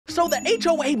So the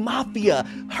HOA mafia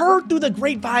heard through the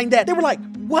grapevine that they were like,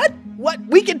 what?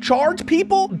 We can charge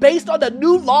people based on the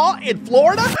new law in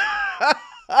Florida?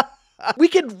 We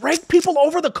can rake people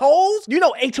over the coals? You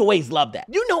know HOAs love that.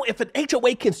 You know if an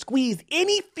HOA can squeeze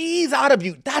any fees out of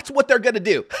you, that's what they're gonna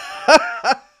do.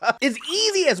 As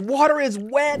easy as water is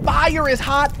wet, fire is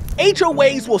hot,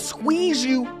 HOAs will squeeze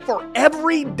you for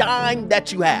every dime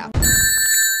that you have.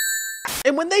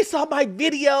 And when they saw my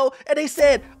video and they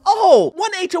said, oh,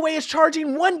 one HOA is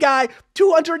charging one guy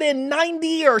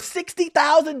 $290,000 or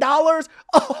 $60,000.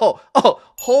 Oh,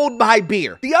 hold my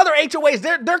beer. The other HOAs,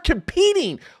 they're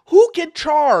competing. Who can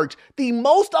charge the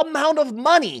most amount of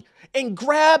money and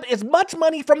grab as much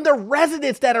money from the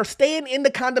residents that are staying in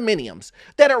the condominiums,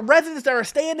 that are residents that are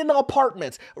staying in the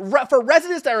apartments, for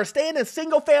residents that are staying in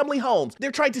single family homes.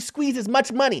 They're trying to squeeze as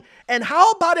much money. And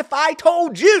how about if I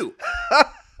told you,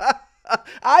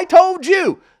 I told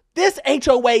you, this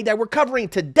HOA that we're covering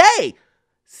today,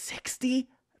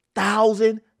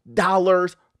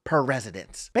 $60,000 per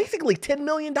residence, basically $10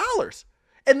 million.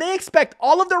 And they expect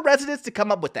all of their residents to come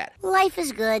up with that. Life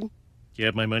is good. Do you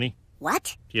have my money?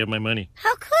 What? Do you have my money?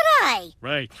 How could I?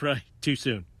 Right. Too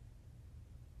soon.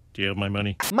 Do you have my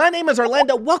money? My name is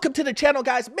Orlando. Welcome to the channel,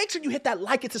 guys. Make sure you hit that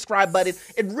like and subscribe button.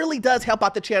 It really does help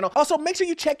out the channel. Also, make sure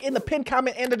you check in the pinned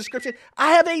comment and the description.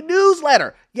 I have a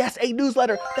newsletter. Yes, a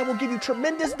newsletter that will give you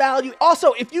tremendous value.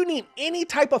 Also, if you need any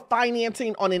type of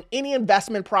financing on any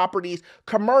investment properties,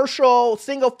 commercial,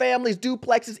 single families,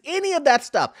 duplexes, any of that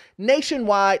stuff,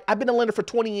 nationwide, I've been a lender for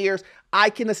 20 years. I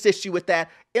can assist you with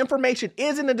that. Information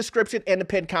is in the description and the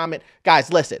pinned comment. Guys,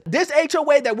 listen, this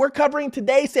HOA that we're covering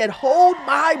today said, hold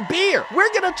my beer.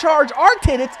 We're gonna charge our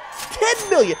tenants $10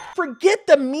 million. Forget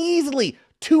the measly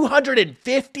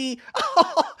 $250.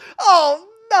 Oh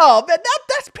no, man,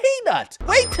 that's peanuts.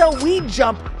 Wait till we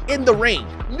jump in the ring.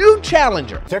 New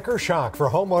challenger. Sticker shock for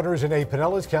homeowners in a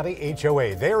Pinellas County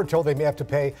HOA. They are told they may have to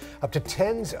pay up to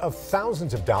tens of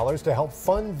thousands of dollars to help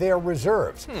fund their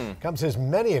reserves. Comes as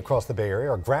many across the Bay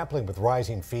Area are grappling with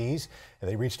rising fees,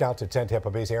 and they reached out to 10 Tampa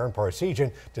Bay's Aaron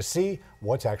Parsegian to see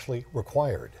what's actually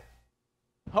required.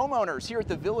 Homeowners here at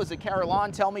the Villas at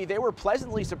Carillon tell me they were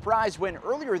pleasantly surprised when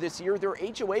earlier this year their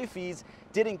HOA fees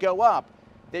didn't go up.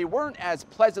 They weren't as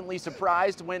pleasantly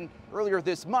surprised when earlier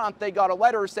this month they got a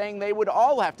letter saying they would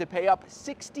all have to pay up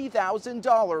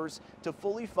 $60,000 to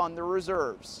fully fund their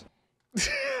reserves.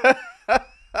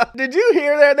 Did you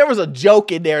hear that? There was a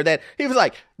joke in there that he was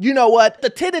like, you know what? The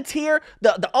tenants here,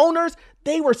 the owners,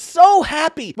 they were so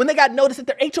happy when they got notice that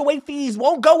their HOA fees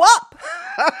won't go up.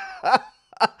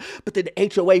 But then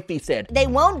the HOA fee said, They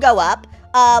won't go up,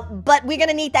 but we're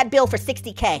gonna need that bill for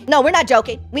 $60K. No, we're not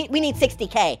joking. We need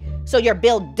 $60K. So your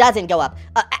bill doesn't go up.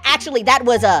 Actually, that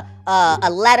was a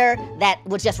letter that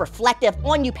was just reflective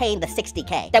on you paying the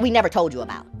 $60K that we never told you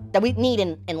about, that we need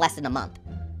in less than a month,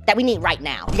 that we need right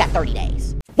now. You got 30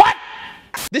 days. What?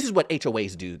 This is what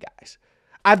HOAs do, guys.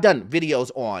 I've done videos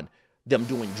on them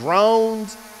doing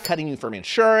drones, cutting you from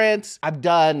insurance. I've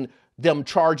done them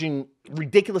charging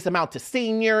ridiculous amount to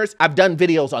seniors. I've done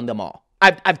videos on them all.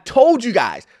 I've told you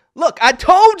guys, look, I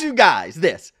told you guys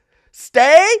this.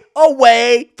 Stay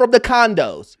away from the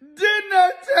condos. Didn't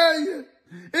I tell you?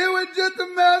 It was just a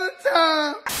matter of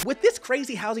time. With this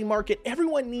crazy housing market,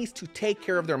 everyone needs to take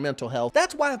care of their mental health.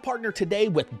 That's why I partnered today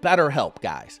with BetterHelp,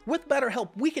 guys. With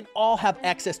BetterHelp, we can all have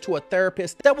access to a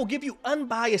therapist that will give you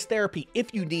unbiased therapy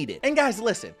if you need it. And guys,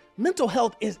 listen, mental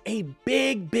health is a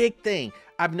big thing.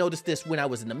 I've noticed this when I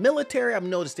was in the military. I've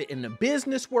noticed it in the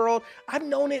business world. I've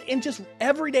known it in just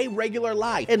everyday regular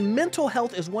life. And mental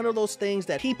health is one of those things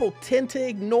that people tend to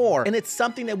ignore, and it's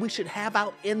something that we should have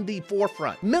out in the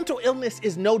forefront. Mental illness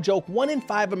is no joke. 1 in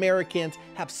 5 Americans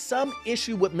have some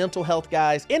issue with mental health,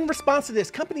 guys. In response to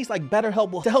this, companies like BetterHelp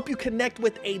will help you connect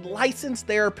with a licensed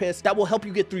therapist that will help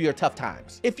you get through your tough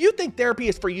times. If you think therapy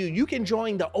is for you, you can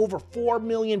join the over 4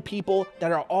 million people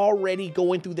that are already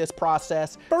going through this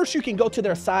process. First, you can go to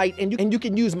their site and you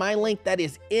can use my link that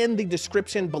is in the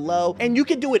description below, and you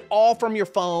can do it all from your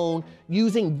phone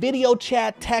using video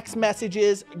chat, text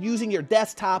messages, using your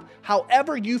desktop.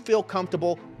 However you feel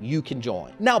comfortable, you can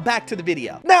join. Now back to the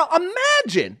video. Now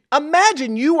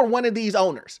imagine you are one of these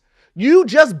owners. You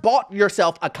just bought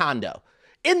yourself a condo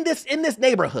in this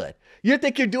neighborhood. You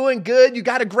think you're doing good, you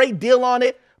got a great deal on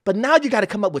it, but now you got to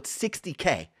come up with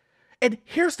 $60K. And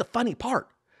here's the funny part.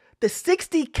 The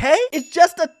 $60K is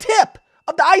just a tip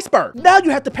of the iceberg. Now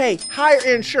you have to pay higher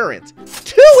insurance.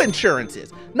 2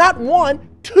 insurances, not 1,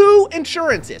 2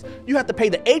 insurances. You have to pay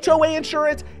the HOA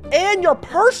insurance and your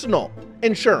personal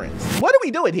insurance. What are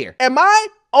we doing here? Am I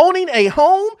owning a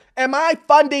home? Am I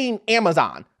funding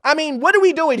Amazon? I mean, what are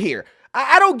we doing here?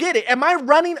 I don't get it. Am I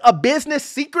running a business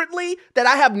secretly that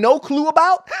I have no clue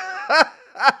about?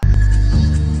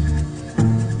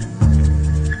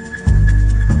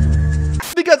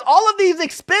 Because all of these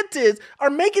expenses are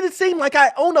making it seem like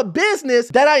I own a business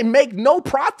that I make no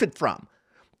profit from.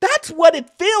 That's what it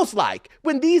feels like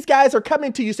when these guys are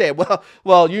coming to you saying,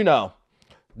 well, you know,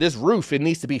 this roof, it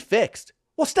needs to be fixed.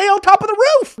 Well, stay on top of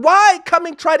the roof. Why come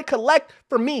and try to collect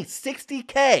for me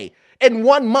 $60K in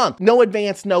 1 month, no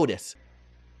advance notice?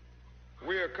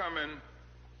 We're coming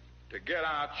to get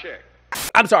our check.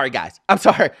 I'm sorry, guys. I'm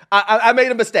sorry. I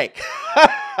made a mistake.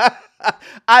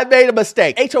 I made a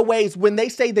mistake. HOAs, when they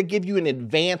say they give you an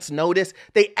advance notice,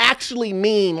 they actually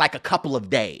mean like a couple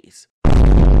of days.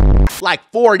 Like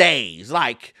 4 days,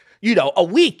 like, you know, a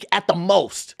week at the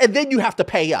most. And then you have to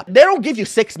pay up. They don't give you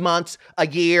 6 months, a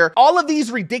year, all of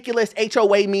these ridiculous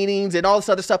HOA meetings and all this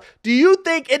other stuff. Do you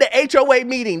think in the HOA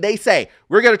meeting they say,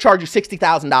 we're going to charge you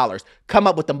 $60,000, come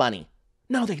up with the money?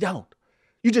 No, they don't.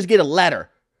 You just get a letter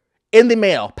in the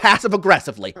mail, passive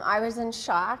aggressively. I was in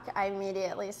shock. I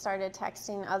immediately started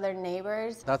texting other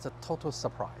neighbors. That's a total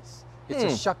surprise. It's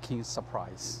a shocking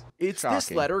surprise. It's Shocking.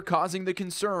 this letter causing the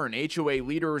concern. HOA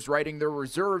leaders writing their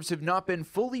reserves have not been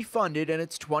fully funded in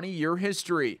its 20-year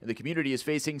history. The community is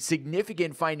facing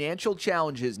significant financial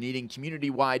challenges, needing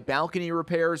community-wide balcony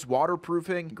repairs,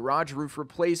 waterproofing, garage roof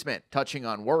replacement, touching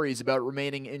on worries about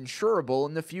remaining insurable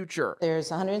in the future.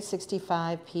 There's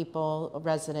 165 people,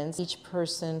 residents. Each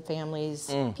person,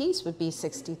 family's piece would be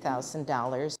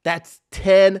 $60,000. That's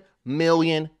 $10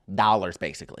 million,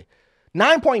 basically.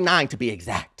 9.9 to be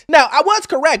exact. Now, I was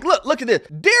correct. Look at this.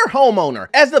 Dear homeowner,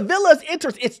 as the Villas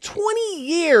enters its 20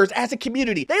 years as a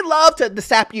community, they love to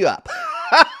sap you up.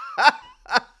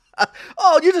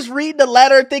 Oh, you just read the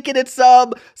letter thinking it's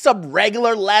some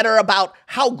regular letter about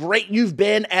how great you've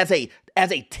been as a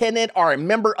tenant or a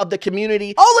member of the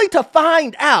community, only to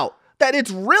find out that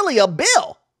it's really a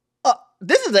bill.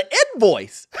 This is an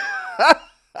invoice.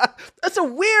 That's a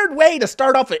weird way to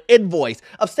start off an invoice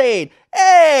of saying,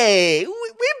 hey,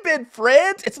 we've been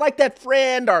friends. It's like that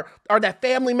friend or that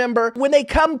family member. When they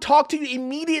come talk to you,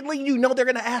 immediately you know they're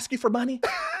going to ask you for money.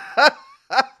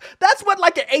 That's what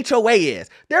like an HOA is.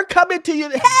 They're coming to you.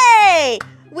 Hey,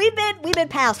 we've been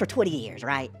pals for 20 years,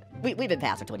 right? We've been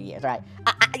pals for 20 years, right?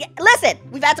 Listen,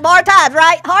 we've had some hard times,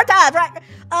 right?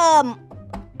 I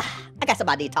got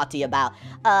something I need to talk to you about.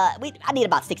 I need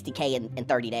about $60K in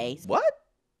 30 days. What?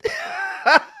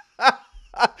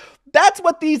 That's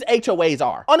what these HOAs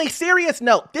are. On a serious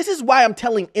note, this is why I'm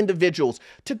telling individuals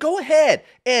to go ahead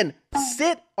and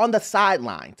sit on the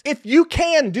sidelines. If you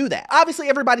can do that. Obviously,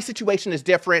 everybody's situation is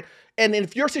different. And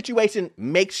if your situation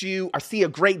makes you or see a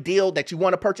great deal that you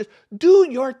want to purchase, do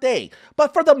your thing.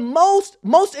 But for the most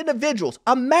individuals,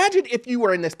 imagine if you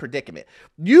were in this predicament.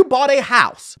 You bought a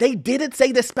house. They didn't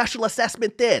say the special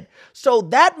assessment then. So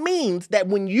that means that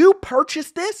when you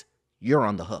purchase this, you're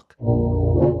on the hook.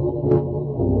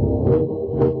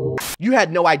 You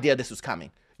had no idea this was coming.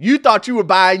 You thought you were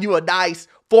buying you a nice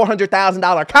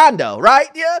 $400,000 condo, right?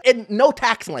 Yeah, and no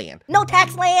tax land. No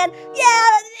tax land? Yeah,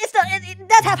 it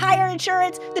does have higher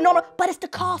insurance than normal, but it's the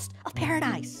cost of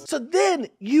paradise. So then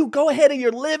you go ahead and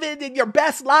you're living in your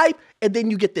best life, and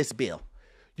then you get this bill.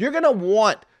 You're gonna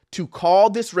want to call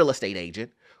this real estate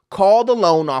agent, call the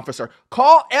loan officer,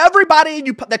 call everybody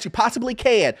that you possibly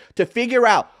can to figure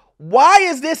out, why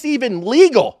is this even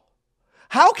legal?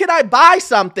 How can I buy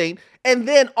something and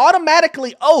then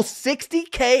automatically owe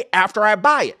 $60K after I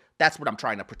buy it? That's what I'm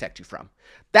trying to protect you from.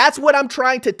 That's what I'm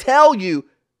trying to tell you.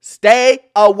 Stay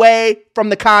away from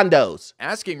the condos.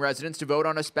 Asking residents to vote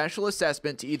on a special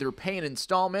assessment to either pay in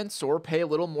installments or pay a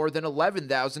little more than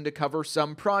 $11,000 to cover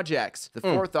some projects. The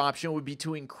fourth option would be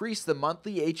to increase the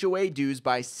monthly HOA dues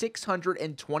by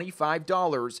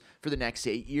 $625 for the next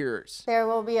 8 years. There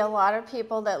will be a lot of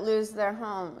people that lose their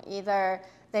home. Either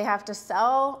they have to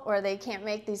sell or they can't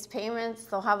make these payments.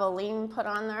 They'll have a lien put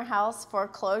on their house,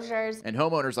 foreclosures. And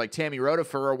homeowners like Tammy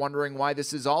Rotifer are wondering why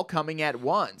this is all coming at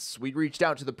once. We reached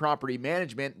out to the property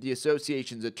management. The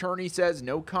association's attorney says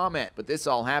no comment. But this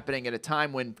all happening at a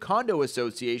time when condo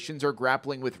associations are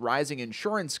grappling with rising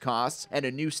insurance costs and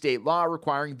a new state law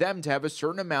requiring them to have a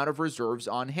certain amount of reserves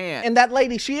on hand. And that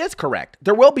lady, she is correct.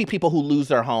 There will be people who lose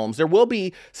their homes. There will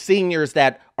be seniors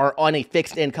that are on a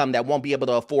fixed income that won't be able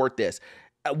to afford this.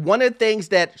 One of the things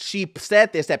that she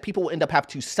said is that people will end up having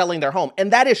to selling their home.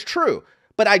 And that is true.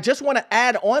 But I just want to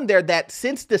add on there that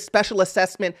since the special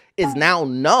assessment is now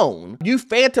known, you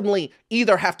phantomly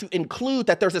either have to include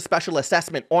that there's a special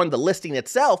assessment on the listing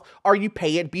itself or you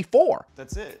pay it before.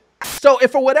 That's it. So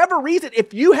if for whatever reason,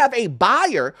 if you have a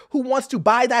buyer who wants to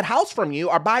buy that house from you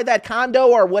or buy that condo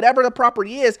or whatever the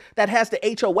property is that has the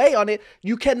HOA on it,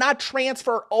 you cannot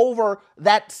transfer over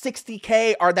that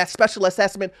 $60K or that special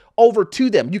assessment over to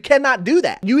them. You cannot do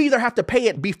that. You either have to pay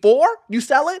it before you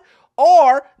sell it,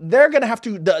 or they're going to have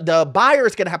to, the buyer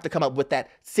is going to have to come up with that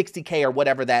 $60K or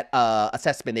whatever that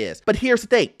assessment is. But here's the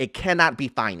thing, it cannot be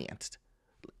financed.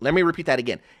 Let me repeat that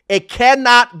again. It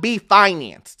cannot be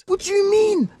financed. What do you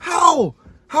mean? How?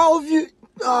 How have you?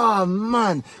 Oh,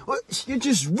 man. You're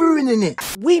just ruining it.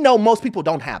 We know most people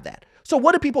don't have that. So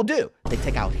what do people do? They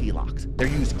take out HELOCs. They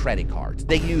use credit cards.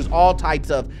 They use all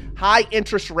types of high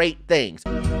interest rate things.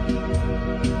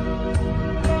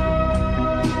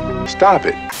 Stop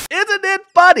it. Isn't it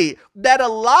funny that a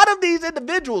lot of these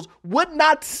individuals would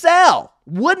not sell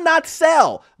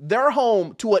their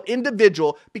home to an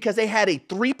individual because they had a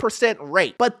 3%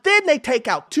 rate, but then they take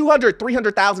out $200,000,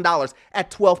 $300,000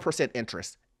 at 12%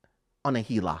 interest on a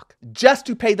HELOC just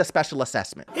to pay the special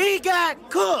assessment. He got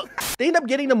cooked. They end up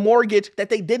getting a mortgage that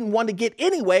they didn't want to get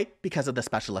anyway because of the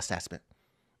special assessment.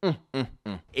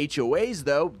 HOAs,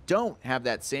 though, don't have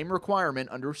that same requirement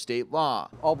under state law.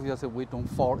 Obviously, we don't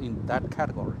fall in that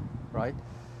category, right?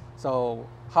 So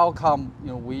how come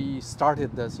we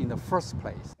started this in the first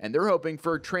place? And they're hoping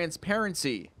for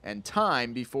transparency and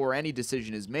time before any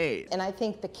decision is made. And I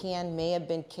think the can may have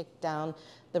been kicked down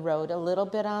the road a little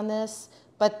bit on this,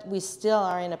 but we still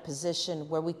are in a position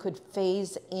where we could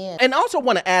phase in. And I also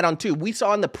want to add on too, we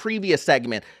saw in the previous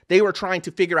segment, they were trying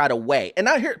to figure out a way, and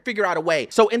I hear figure out a way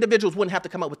so individuals wouldn't have to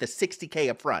come up with the $60K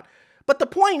up front. But the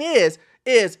point is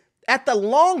at the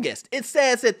longest, it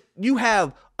says that you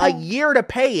have a year to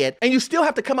pay it and you still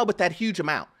have to come up with that huge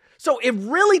amount. So it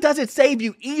really doesn't save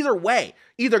you either way.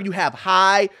 Either you have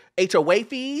high HOA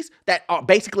fees that are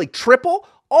basically triple,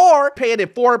 or pay it in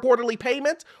 4 quarterly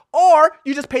payments, or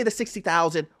you just pay the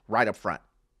 $60,000 right up front.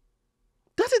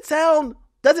 Doesn't sound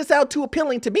too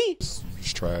appealing to me. It's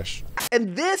trash.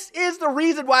 And this is the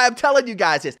reason why I'm telling you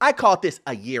guys this. I caught this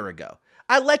a year ago.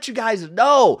 I let you guys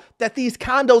know that these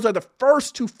condos are the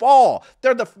first to fall.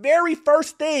 They're the very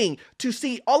first thing to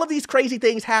see all of these crazy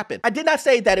things happen. I did not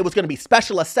say that it was going to be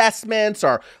special assessments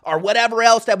or whatever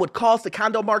else that would cause the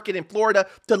condo market in Florida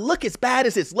to look as bad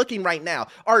as it's looking right now,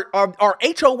 or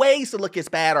HOAs to look as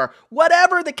bad, or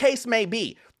whatever the case may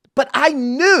be. But I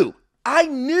knew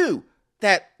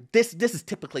that this is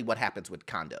typically what happens with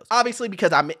condos. Obviously,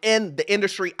 because I'm in the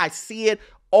industry, I see it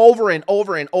over and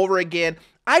over and over again.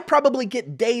 I probably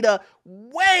get data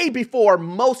way before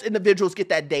most individuals get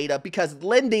that data because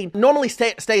lending normally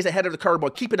stays ahead of the curve or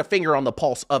keeping a finger on the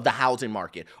pulse of the housing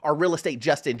market or real estate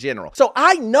just in general. So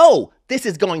I know this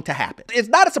is going to happen. It's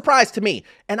not a surprise to me,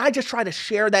 and I just try to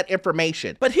share that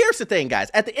information. But here's the thing, guys.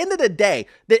 At the end of the day,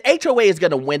 the HOA is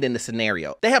going to win in the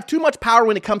scenario. They have too much power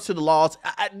when it comes to the laws.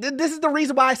 This is the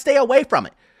reason why I stay away from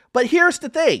it. But here's the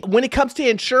thing, when it comes to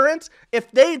insurance,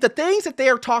 the things that they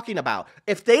are talking about,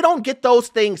 if they don't get those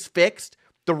things fixed,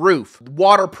 the roof,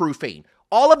 waterproofing,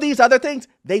 all of these other things,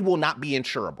 they will not be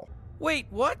insurable. Wait,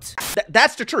 what?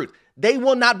 That's the truth. They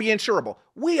will not be insurable.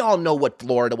 We all know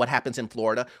what happens in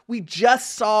Florida. We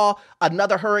just saw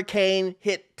another hurricane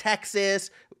hit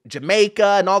Texas,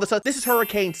 Jamaica, and all this stuff. This is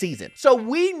hurricane season. So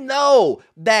we know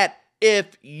that if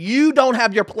you don't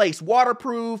have your place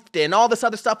waterproofed and all this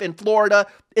other stuff in Florida,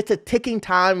 it's a ticking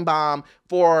time bomb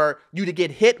for you to get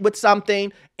hit with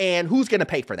something, and who's going to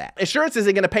pay for that? Insurance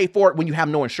isn't going to pay for it when you have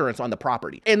no insurance on the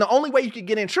property. And the only way you can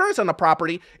get insurance on the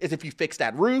property is if you fix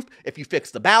that roof, if you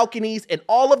fix the balconies, and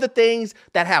all of the things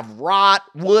that have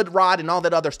wood rot, and all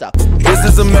that other stuff. This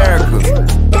is America.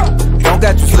 Don't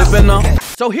got you slipping on.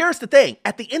 So here's the thing.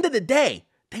 At the end of the day,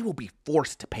 they will be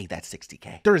forced to pay that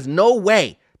 $60K. There is no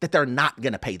way that they're not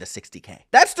going to pay the $60K.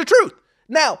 That's the truth.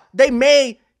 Now, they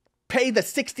may pay the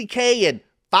 $60K in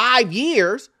 5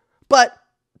 years, but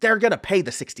they're going to pay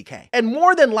the $60K. And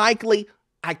more than likely,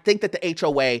 I think that the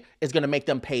HOA is going to make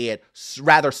them pay it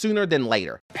rather sooner than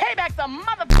later. Payback's a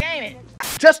motherfucking.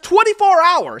 Just 24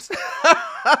 hours.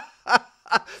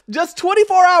 Just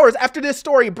 24 hours after this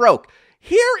story broke,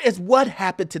 here is what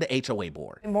happened to the HOA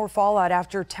board. More fallout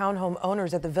after townhome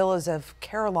owners at the villas of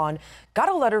Carillon got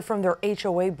a letter from their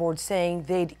HOA board saying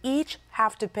they'd each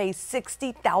have to pay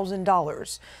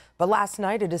 $60,000. But last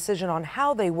night, a decision on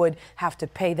how they would have to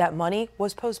pay that money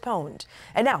was postponed.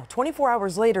 And now, 24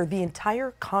 hours later, the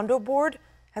entire condo board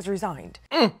has resigned.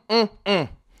 The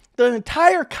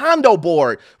entire condo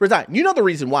board resigned. You know the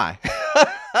reason why.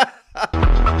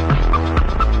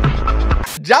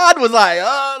 John was like,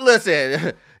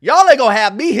 listen, Y'all ain't gonna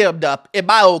have me hemmed up in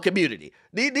my old community.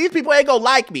 These people ain't gonna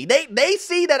like me. They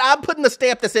see that I'm putting a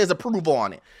stamp that says approval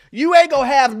on it. You ain't gonna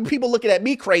have people looking at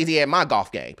me crazy at my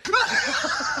golf game.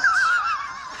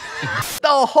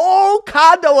 The whole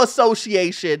condo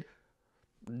association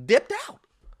dipped out.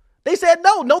 They said,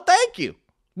 no, thank you.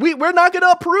 We're not going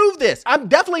to approve this. I'm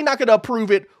definitely not going to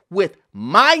approve it with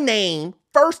my name,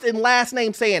 first and last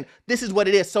name, saying this is what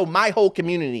it is so my whole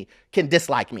community can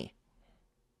dislike me.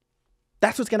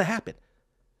 That's what's going to happen.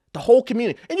 The whole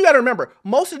community. And you got to remember,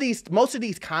 most of these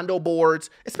condo boards,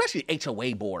 especially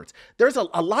HOA boards, there's a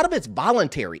lot of it's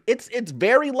voluntary. It's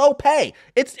very low pay.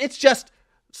 It's just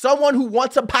someone who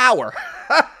wants some power.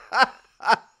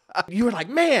 You were like,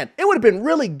 man, it would have been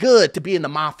really good to be in the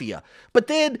mafia. But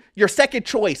then your second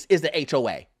choice is the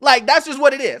HOA. Like, that's just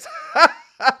what it is.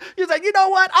 You're like, you know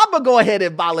what? I'm going to go ahead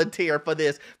and volunteer for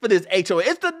this HOA.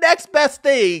 It's the next best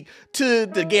thing to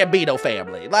the Gambino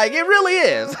family. Like, it really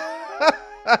is.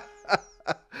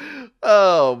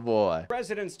 Oh, boy.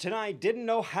 Residents tonight didn't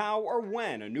know how or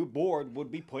when a new board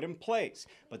would be put in place,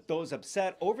 but those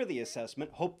upset over the assessment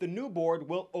hope the new board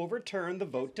will overturn the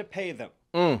vote to pay them.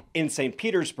 In St.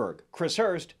 Petersburg, Chris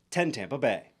Hurst, 10 Tampa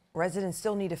Bay. Residents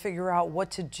still need to figure out what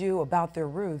to do about their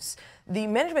roofs. The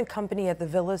management company at the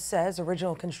villa says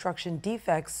original construction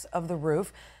defects of the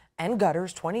roof and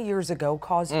gutters 20 years ago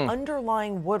caused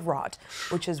underlying wood rot,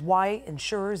 which is why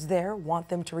insurers there want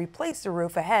them to replace the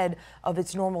roof ahead of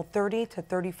its normal 30 to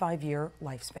 35-year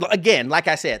lifespan. Again, like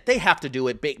I said, they have to do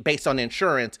it based on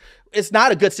insurance. It's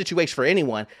not a good situation for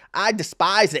anyone. I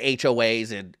despise the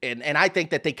HOAs, and I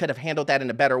think that they could have handled that in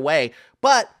a better way.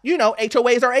 But, you know,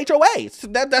 HOAs are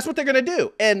HOAs. That's what they're going to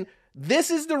do. And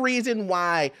this is the reason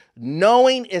why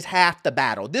knowing is half the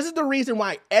battle. This is the reason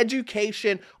why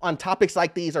education on topics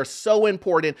like these are so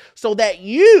important, so that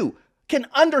you can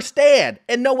understand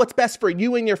and know what's best for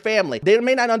you and your family. They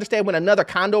may not understand when another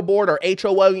condo board or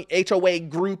HOA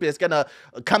group is going to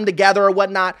come together or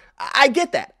whatnot. I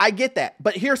get that.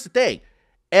 But here's the thing.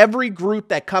 Every group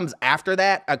that comes after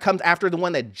that, comes after the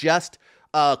one that just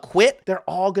quit, they're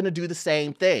all going to do the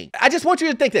same thing. I just want you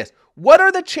to think this. What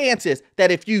are the chances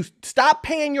that if you stop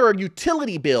paying your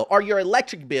utility bill or your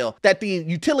electric bill, that the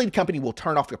utility company will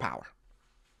turn off your power?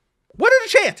 What are the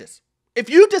chances? If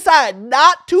you decide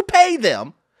not to pay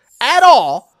them at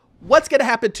all, what's going to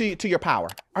happen to your power?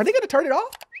 Are they going to turn it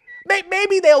off?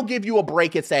 Maybe they'll give you a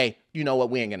break and say, you know what,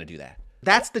 we ain't going to do that.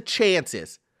 That's the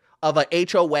chances of a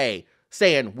HOA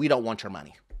saying, we don't want your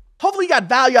money. Hopefully you got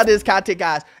value out of this content,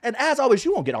 guys. And as always,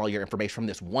 you won't get all your information from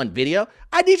this one video.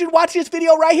 I need you to watch this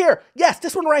video right here. Yes,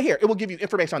 this one right here. It will give you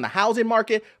information on the housing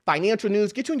market, financial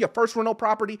news, get you in your first rental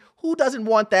property. Who doesn't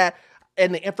want that?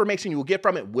 And the information you will get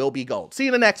from it will be gold. See you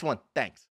in the next one. Thanks.